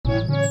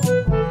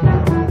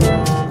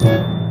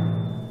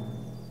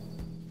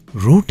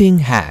Rooting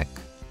hack.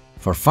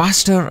 For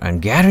faster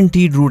and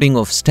guaranteed rooting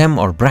of stem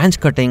or branch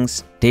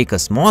cuttings, take a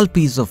small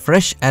piece of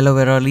fresh aloe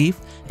vera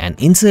leaf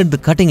and insert the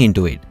cutting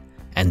into it,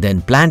 and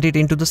then plant it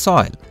into the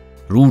soil.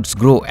 Roots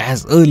grow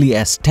as early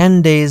as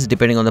 10 days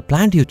depending on the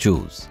plant you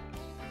choose.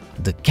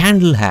 The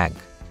candle hack.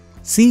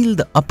 Seal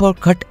the upper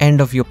cut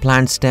end of your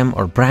plant stem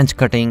or branch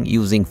cutting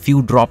using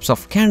few drops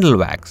of candle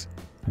wax.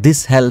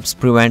 This helps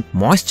prevent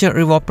moisture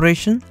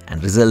evaporation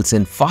and results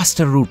in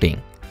faster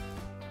rooting.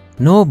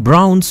 No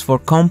browns for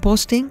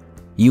composting?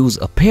 Use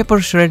a paper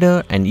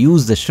shredder and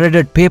use the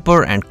shredded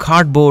paper and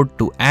cardboard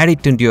to add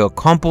it into your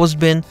compost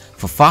bin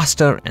for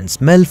faster and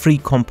smell-free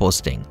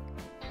composting.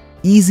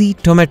 Easy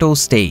tomato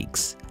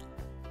stakes.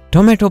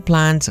 Tomato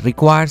plants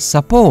require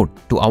support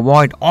to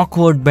avoid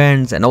awkward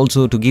bends and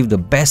also to give the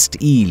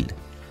best yield.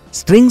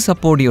 String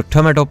support your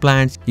tomato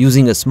plants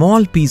using a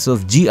small piece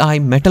of GI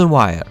metal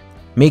wire.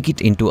 Make it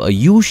into a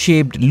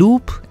U-shaped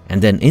loop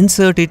and then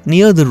insert it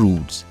near the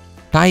roots.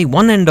 Tie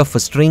one end of a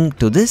string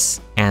to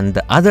this and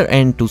the other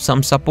end to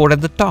some support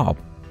at the top.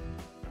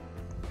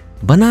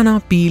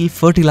 Banana peel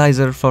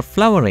fertilizer for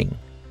flowering.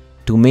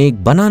 To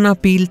make banana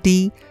peel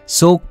tea,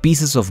 soak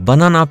pieces of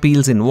banana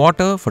peels in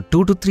water for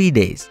 2 to 3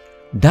 days.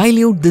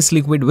 Dilute this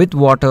liquid with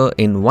water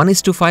in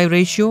 1:5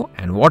 ratio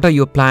and water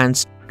your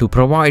plants to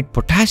provide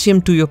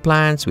potassium to your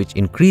plants, which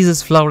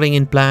increases flowering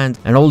in plants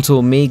and also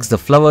makes the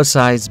flower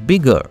size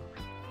bigger.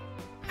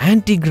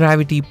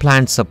 Anti-gravity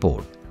plant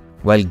support.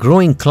 While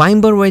growing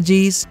climber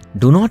veggies,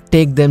 do not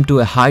take them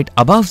to a height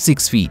above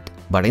 6 feet,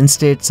 but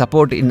instead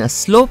support in a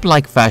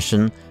slope-like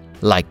fashion,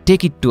 like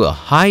take it to a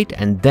height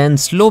and then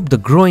slope the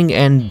growing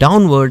end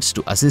downwards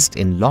to assist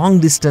in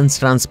long-distance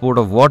transport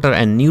of water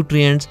and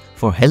nutrients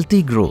for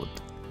healthy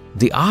growth.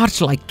 The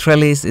arch-like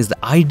trellis is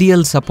the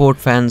ideal support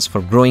fence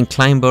for growing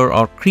climber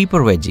or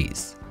creeper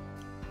veggies.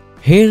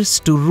 Hairs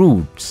to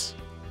roots.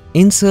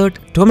 Insert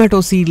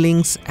tomato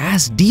seedlings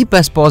as deep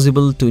as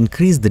possible to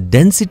increase the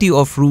density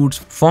of roots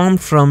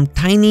formed from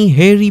tiny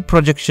hairy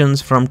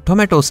projections from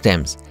tomato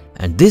stems,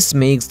 and this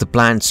makes the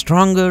plant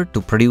stronger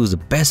to produce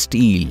the best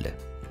yield.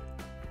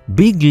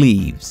 Big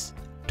leaves.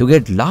 To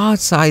get large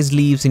size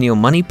leaves in your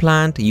money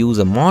plant, use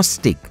a moss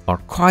stick or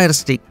coir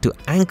stick to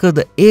anchor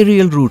the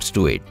aerial roots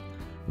to it.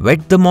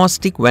 Wet the moss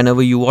stick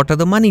whenever you water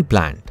the money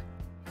plant.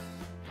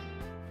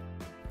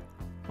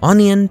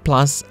 Onion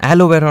plus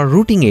aloe vera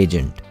rooting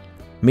agent.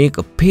 Make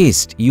a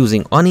paste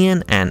using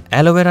onion and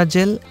aloe vera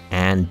gel,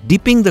 and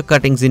dipping the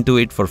cuttings into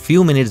it for a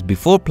few minutes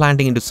before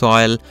planting into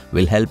soil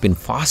will help in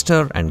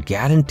faster and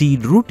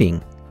guaranteed rooting.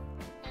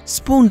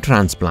 Spoon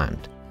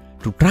transplant.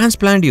 To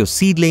transplant your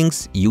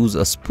seedlings, use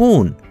a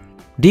spoon.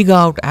 Dig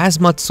out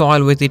as much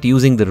soil with it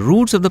using the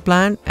roots of the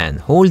plant and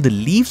hold the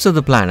leaves of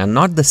the plant and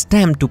not the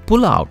stem to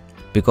pull out,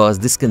 because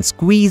this can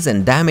squeeze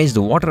and damage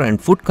the water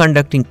and food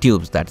conducting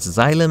tubes, that's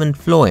xylem and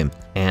phloem,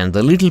 and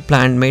the little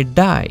plant may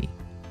die.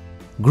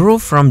 Grow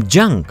from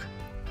junk.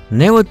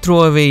 Never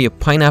throw away your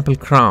pineapple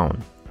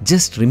crown.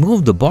 Just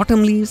remove the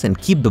bottom leaves and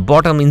keep the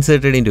bottom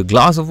inserted into a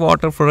glass of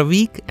water for a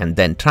week and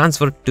then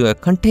transfer it to a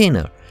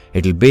container.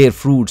 It will bear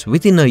fruits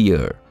within a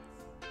year.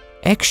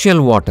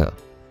 Eggshell water.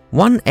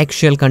 One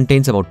eggshell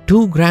contains about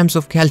 2 grams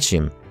of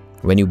calcium.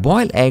 When you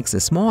boil eggs, a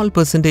small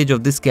percentage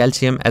of this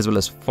calcium as well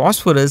as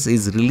phosphorus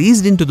is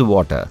released into the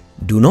water.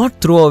 Do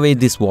not throw away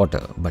this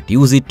water, but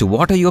use it to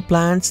water your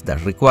plants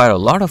that require a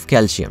lot of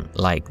calcium,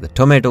 like the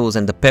tomatoes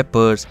and the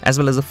peppers as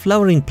well as the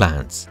flowering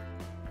plants.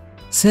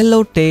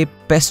 Cello tape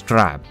pest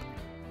trap.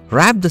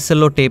 Wrap the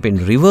cello tape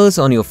in reverse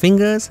on your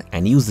fingers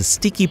and use the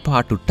sticky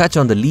part to touch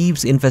on the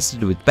leaves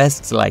infested with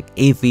pests like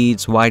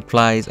aphids,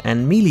 whiteflies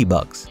and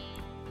mealybugs.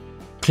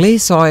 Clay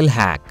soil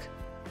hack.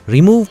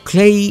 Remove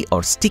clayey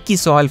or sticky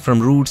soil from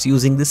roots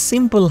using this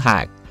simple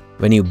hack.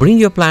 When you bring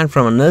your plant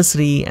from a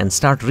nursery and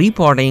start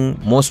repotting,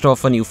 most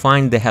often you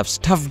find they have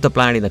stuffed the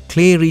plant in a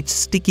clay-rich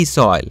sticky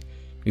soil.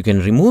 You can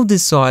remove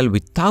this soil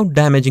without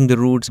damaging the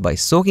roots by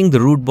soaking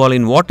the root ball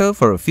in water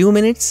for a few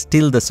minutes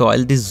till the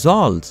soil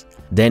dissolves.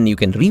 Then you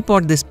can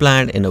repot this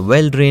plant in a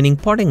well-draining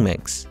potting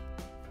mix.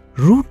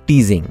 Root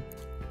teasing.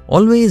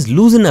 Always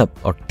loosen up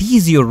or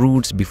tease your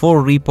roots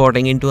before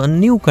repotting into a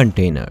new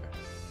container.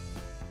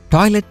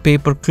 Toilet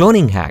paper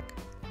cloning hack.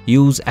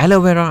 Use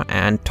aloe vera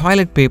and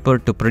toilet paper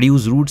to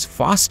produce roots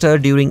faster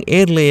during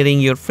air layering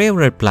your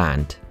favorite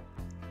plant.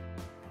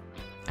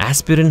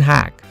 Aspirin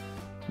hack.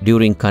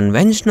 During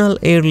conventional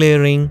air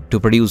layering,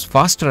 to produce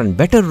faster and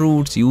better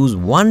roots, use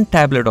 1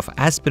 tablet of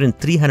aspirin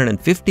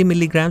 350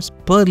 mg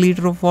per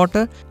liter of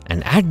water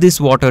and add this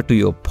water to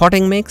your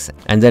potting mix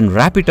and then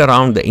wrap it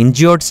around the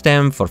injured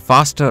stem for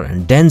faster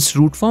and dense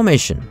root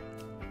formation.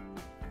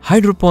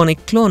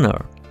 Hydroponic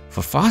cloner.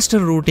 For faster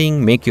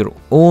rooting, make your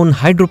own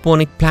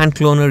hydroponic plant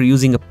cloner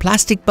using a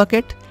plastic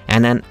bucket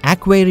and an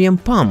aquarium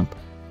pump.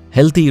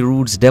 Healthy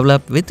roots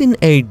develop within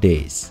 8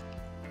 days.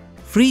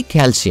 Free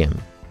calcium.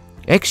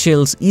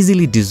 Eggshells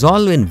easily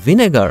dissolve in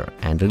vinegar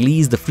and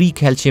release the free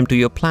calcium to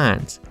your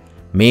plants.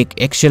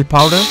 Make eggshell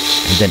powder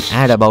and then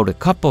add about a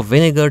cup of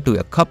vinegar to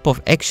a cup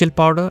of eggshell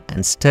powder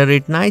and stir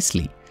it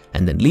nicely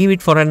and then leave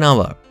it for an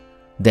hour.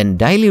 Then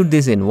dilute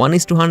this in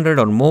 1:100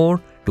 or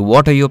more to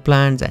water your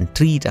plants and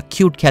treat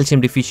acute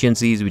calcium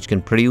deficiencies which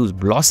can produce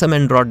blossom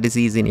and rot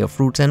disease in your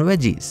fruits and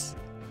veggies.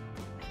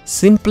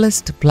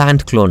 Simplest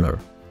plant cloner.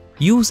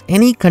 Use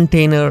any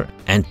container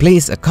and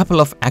place a couple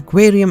of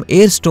aquarium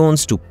air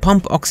stones to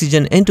pump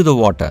oxygen into the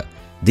water.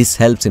 This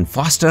helps in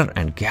faster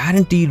and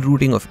guaranteed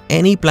rooting of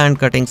any plant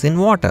cuttings in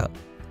water.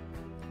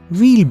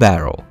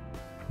 Wheelbarrow.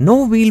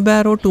 No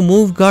wheelbarrow to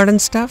move garden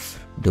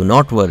stuff? Do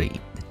not worry.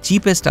 The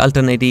cheapest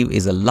alternative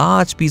is a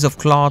large piece of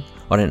cloth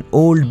or an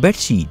old bed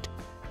sheet.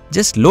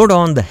 Just load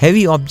on the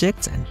heavy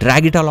objects and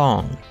drag it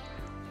along.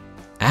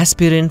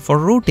 Aspirin for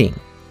rooting.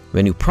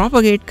 When you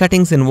propagate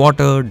cuttings in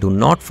water, do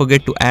not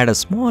forget to add a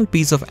small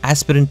piece of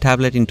aspirin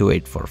tablet into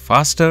it for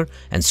faster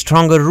and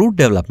stronger root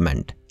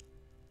development.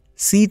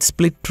 Seed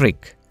split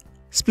trick.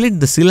 Split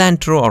the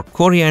cilantro or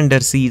coriander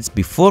seeds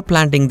before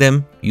planting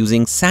them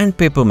using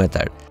sandpaper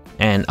method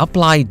and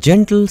apply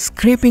gentle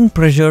scraping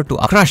pressure to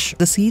crush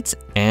the seeds,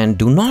 and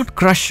do not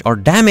crush or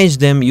damage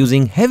them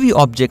using heavy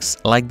objects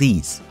like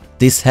these.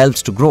 This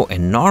helps to grow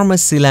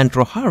enormous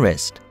cilantro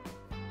harvest.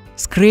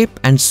 Scrape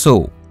and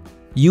sow.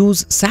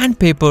 Use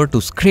sandpaper to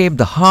scrape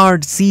the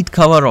hard seed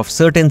cover of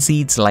certain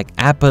seeds like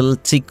apple,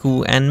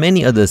 chiku and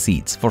many other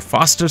seeds for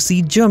faster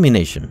seed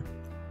germination.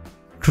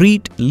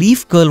 Treat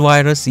leaf curl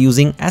virus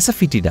using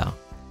asafoetida.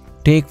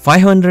 Take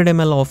 500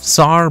 ml of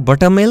sour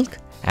buttermilk,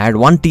 add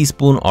 1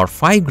 teaspoon or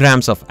 5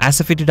 grams of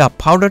asafoetida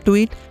powder to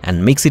it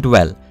and mix it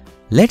well.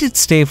 Let it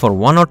stay for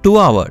 1 or 2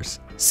 hours.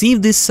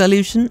 Sieve this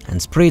solution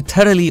and spray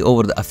thoroughly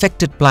over the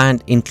affected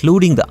plant,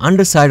 including the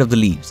underside of the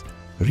leaves.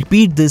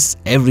 Repeat this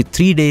every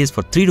 3 days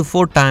for 3 to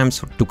 4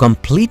 times to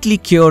completely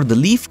cure the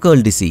leaf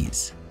curl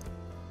disease.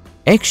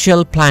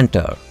 Eggshell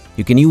planter.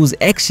 You can use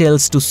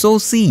eggshells to sow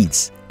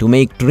seeds. To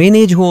make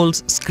drainage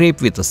holes,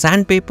 scrape with a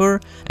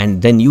sandpaper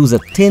and then use a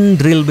thin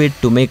drill bit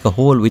to make a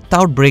hole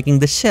without breaking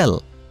the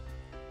shell.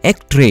 Egg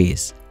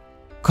trays.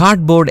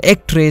 Cardboard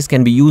egg trays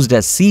can be used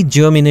as seed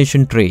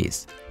germination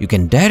trays. You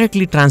can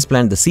directly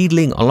transplant the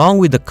seedling along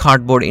with the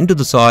cardboard into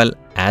the soil,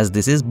 as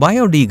this is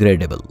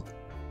biodegradable.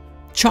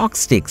 Chalk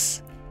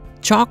sticks.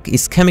 Chalk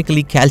is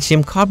chemically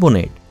calcium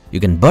carbonate. You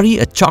can bury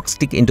a chalk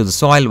stick into the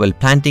soil while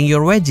planting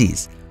your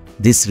veggies.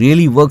 This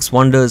really works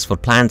wonders for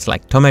plants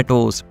like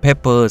tomatoes,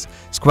 peppers,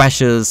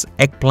 squashes,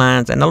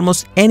 eggplants and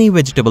almost any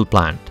vegetable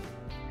plant.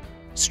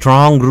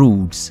 Strong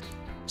roots.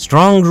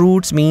 Strong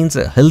roots means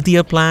a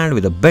healthier plant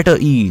with a better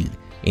yield.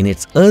 In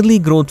its early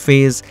growth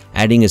phase,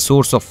 adding a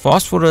source of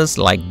phosphorus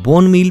like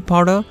bone meal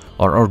powder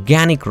or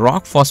organic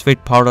rock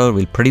phosphate powder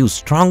will produce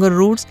stronger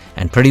roots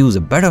and produce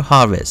a better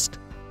harvest.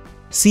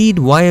 Seed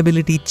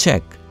viability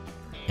check.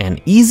 An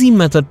easy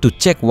method to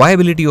check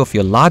viability of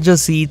your larger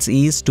seeds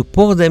is to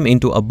pour them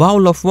into a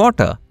bowl of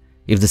water.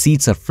 If the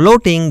seeds are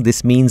floating,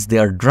 this means they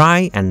are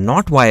dry and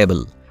not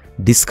viable.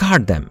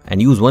 Discard them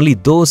and use only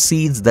those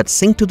seeds that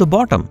sink to the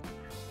bottom.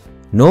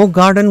 No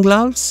garden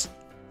gloves?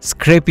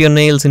 Scrape your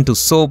nails into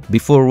soap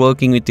before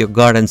working with your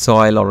garden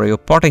soil or your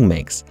potting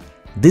mix.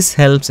 This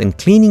helps in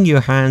cleaning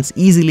your hands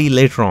easily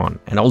later on,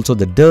 and also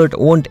the dirt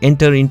won't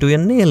enter into your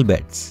nail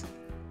beds.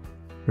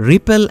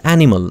 Repel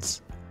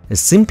animals. The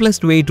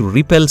simplest way to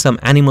repel some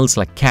animals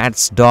like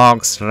cats,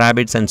 dogs,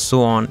 rabbits and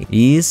so on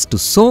is to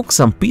soak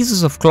some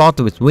pieces of cloth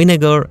with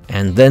vinegar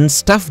and then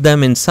stuff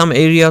them in some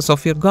areas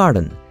of your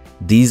garden.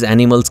 These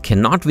animals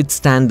cannot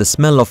withstand the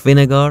smell of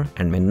vinegar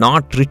and may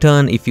not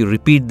return if you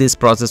repeat this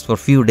process for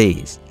few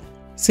days.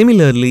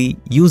 Similarly,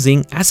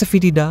 using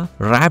asafoetida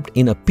wrapped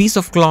in a piece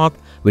of cloth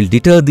will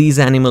deter these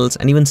animals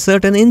and even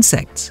certain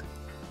insects.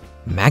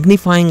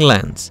 Magnifying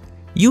lens.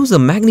 Use a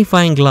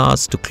magnifying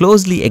glass to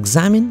closely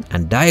examine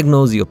and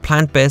diagnose your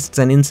plant pests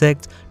and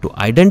insects to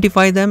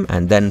identify them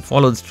and then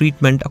follow the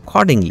treatment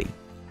accordingly.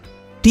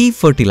 Tea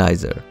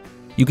fertilizer.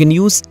 You can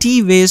use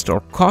tea waste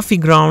or coffee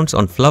grounds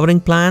on flowering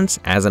plants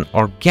as an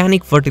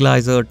organic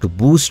fertilizer to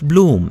boost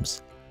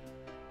blooms.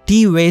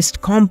 Tea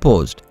waste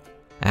compost.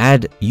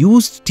 Add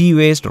used tea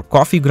waste or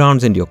coffee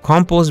grounds into your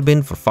compost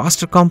bin for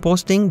faster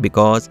composting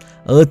because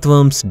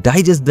earthworms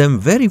digest them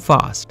very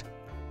fast.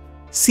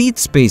 Seed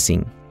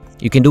spacing.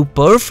 You can do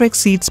perfect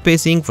seed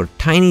spacing for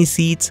tiny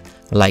seeds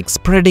like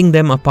spreading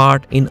them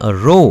apart in a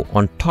row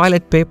on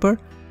toilet paper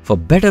for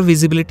better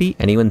visibility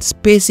and even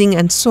spacing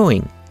and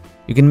sowing.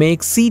 You can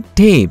make seed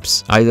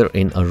tapes either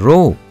in a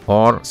row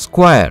or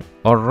square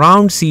or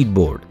round seed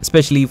board,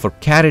 especially for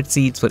carrot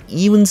seeds for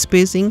even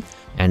spacing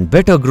and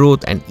better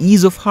growth and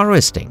ease of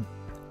harvesting.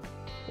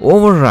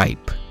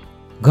 Overripe.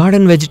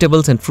 Garden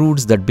vegetables and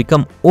fruits that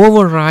become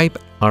overripe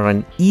are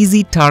an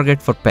easy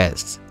target for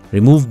pests.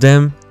 Remove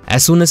them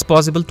as soon as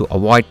possible to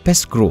avoid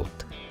pest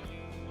growth.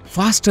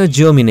 Faster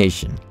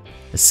germination.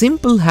 A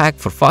simple hack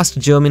for fast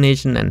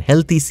germination and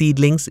healthy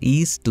seedlings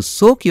is to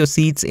soak your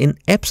seeds in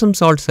Epsom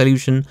salt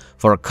solution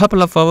for a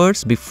couple of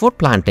hours before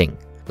planting,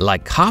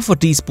 like half a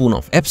teaspoon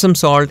of Epsom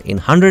salt in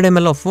 100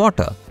 ml of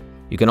water.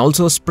 You can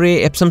also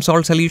spray Epsom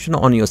salt solution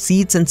on your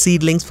seeds and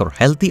seedlings for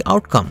healthy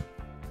outcome.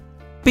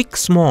 Pick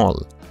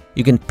small.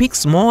 You can pick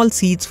small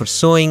seeds for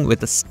sowing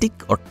with a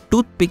stick or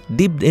toothpick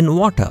dipped in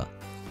water.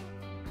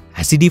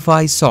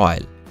 Acidify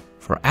soil.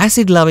 For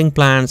acid-loving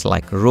plants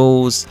like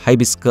rose,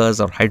 hibiscus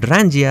or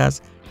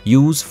hydrangeas,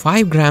 use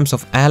 5 grams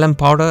of alum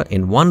powder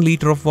in 1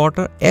 liter of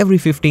water every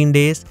 15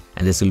 days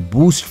and this will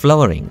boost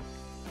flowering.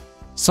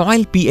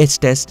 Soil pH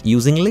test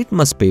using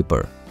litmus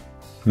paper.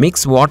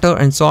 Mix water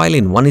and soil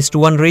in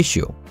 1:1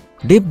 ratio.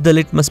 Dip the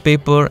litmus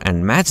paper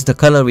and match the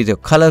color with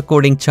your color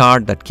coding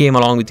chart that came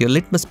along with your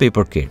litmus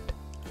paper kit.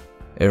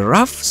 A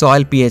rough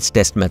soil pH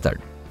test method.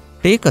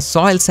 Take a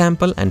soil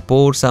sample and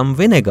pour some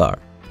vinegar.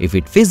 If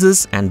it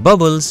fizzes and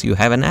bubbles, you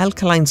have an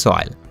alkaline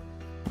soil.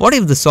 What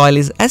if the soil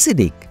is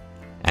acidic?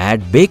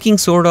 Add baking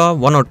soda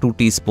 1 or 2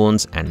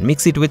 teaspoons and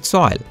mix it with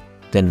soil.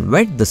 Then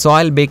wet the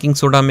soil baking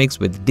soda mix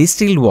with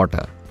distilled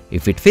water.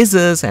 If it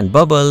fizzes and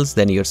bubbles,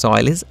 then your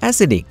soil is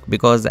acidic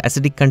because the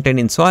acidic content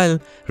in soil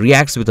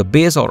reacts with a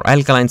base or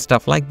alkaline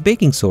stuff like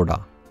baking soda.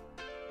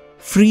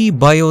 Free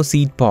bio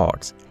seed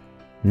pods.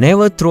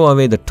 Never throw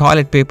away the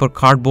toilet paper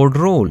cardboard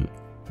roll,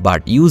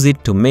 but use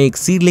it to make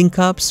seedling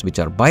cups which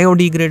are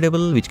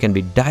biodegradable, which can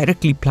be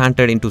directly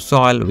planted into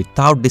soil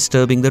without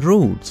disturbing the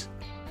roots.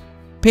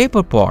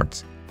 Paper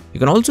pods. You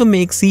can also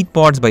make seed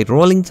pods by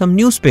rolling some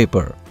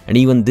newspaper, and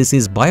even this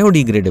is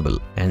biodegradable.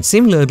 And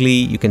similarly,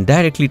 you can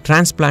directly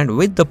transplant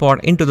with the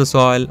pot into the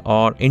soil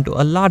or into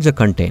a larger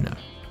container.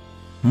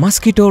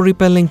 Mosquito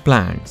repelling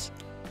plants.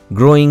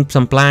 Growing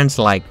some plants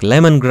like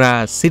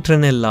lemongrass,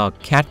 citronella,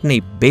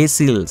 catnip,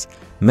 basils,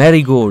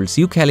 marigolds,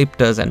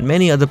 eucalyptus and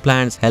many other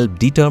plants help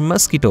deter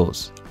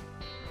mosquitoes.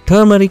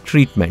 Turmeric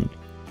treatment.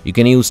 You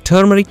can use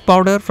turmeric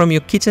powder from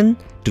your kitchen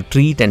to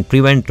treat and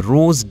prevent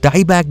rose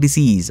dieback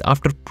disease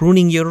after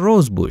pruning your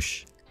rose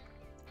bush.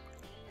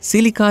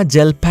 Silica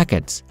gel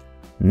packets.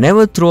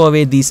 Never throw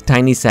away these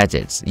tiny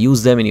sachets.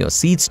 Use them in your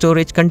seed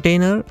storage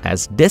container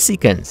as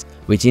desiccants,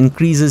 which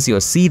increases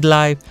your seed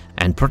life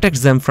and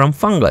protects them from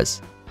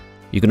fungus.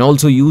 You can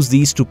also use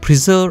these to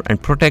preserve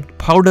and protect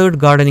powdered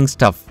gardening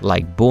stuff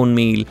like bone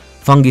meal,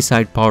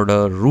 fungicide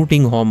powder,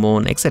 rooting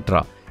hormone,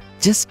 etc.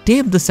 Just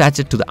tape the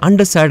sachet to the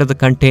underside of the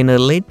container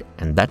lid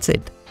and that's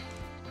it.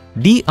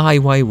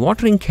 DIY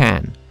watering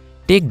can.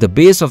 Take the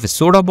base of a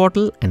soda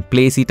bottle and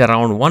place it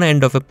around one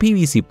end of a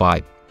PVC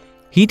pipe.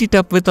 Heat it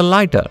up with a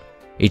lighter.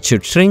 It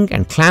should shrink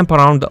and clamp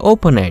around the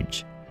open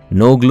edge.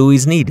 No glue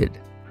is needed.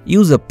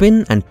 Use a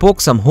pin and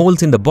poke some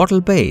holes in the bottle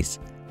base.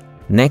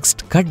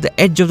 Next, cut the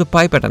edge of the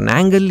pipe at an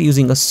angle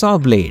using a saw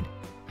blade.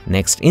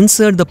 Next,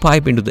 insert the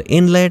pipe into the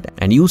inlet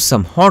and use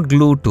some hot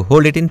glue to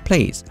hold it in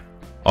place.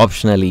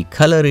 Optionally,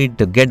 color it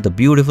to get the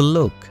beautiful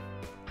look.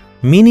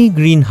 Mini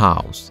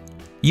greenhouse.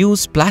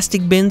 Use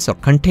plastic bins or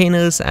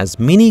containers as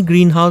mini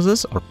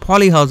greenhouses or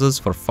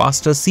polyhouses for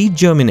faster seed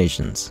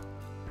germinations.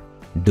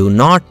 Do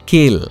not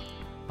kill.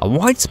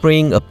 Avoid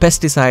spraying a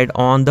pesticide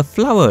on the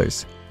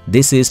flowers.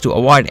 This is to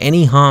avoid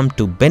any harm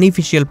to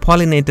beneficial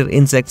pollinator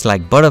insects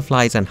like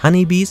butterflies and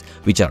honeybees,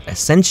 which are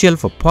essential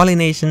for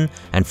pollination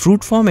and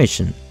fruit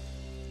formation.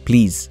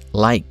 Please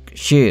like,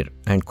 share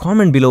and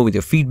comment below with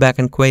your feedback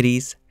and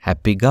queries.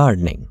 Happy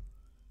gardening!